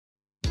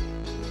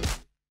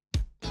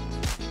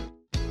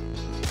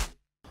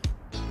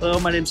Hello,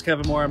 my name is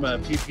Kevin Moore. I'm a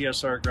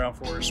PPSR Ground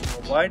Force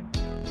Worldwide.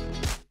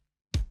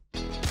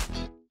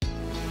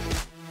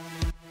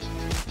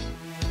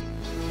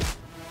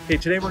 Okay,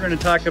 today we're going to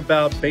talk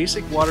about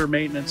basic water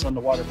maintenance on the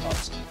water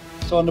pumps.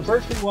 So on the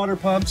Berkley water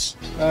pumps,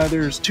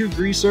 there's two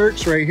grease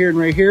zerks right here and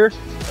right here.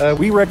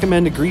 We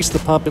recommend to grease the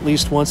pump at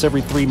least once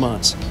every 3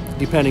 months,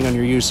 depending on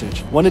your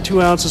usage. 1 to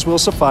 2 ounces will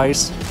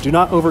suffice. Do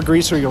not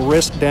over-grease or you'll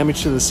risk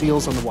damage to the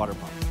seals on the water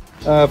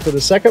pump. For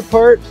the second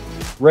part,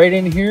 right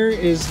in here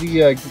is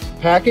the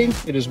packing.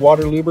 It is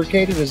water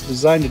lubricated. It is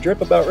designed to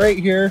drip about right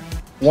here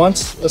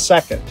once a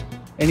second.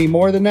 Any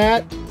more than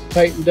that,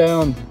 tighten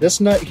down this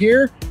nut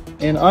here,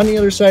 and on the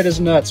other side is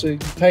a nut. So you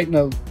tighten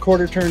a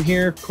quarter turn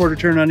here, quarter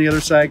turn on the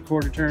other side,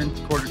 quarter turn,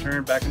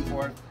 back and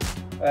forth.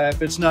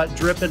 If it's not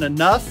dripping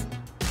enough,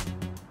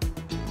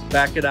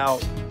 back it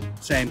out,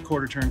 same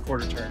quarter turn,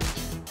 quarter turn.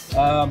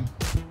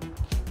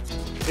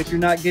 If you're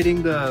not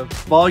getting the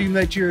volume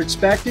that you're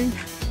expecting,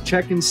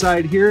 check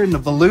inside here in the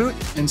volute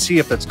and see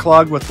if it's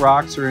clogged with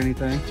rocks or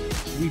anything.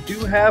 We do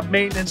have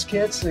maintenance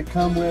kits that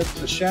come with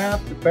the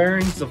shaft, the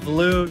bearings, the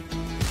volute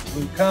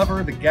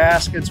cover, the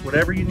gaskets,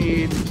 whatever you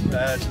need.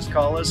 Just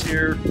call us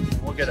here,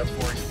 we'll get it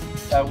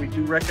for you. We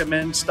do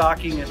recommend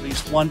stocking at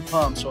least one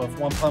pump, so if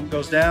one pump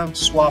goes down,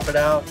 swap it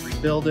out,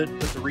 rebuild it,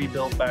 put the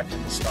rebuild back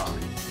into stock.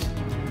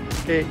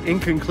 Okay, in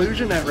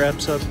conclusion, that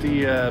wraps up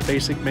the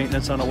basic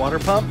maintenance on a water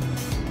pump.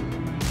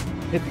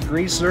 Hit the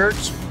grease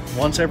zerks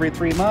once every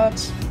 3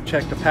 months,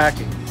 check the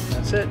packing.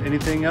 That's it.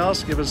 Anything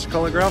else, give us a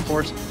call at Ground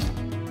Force.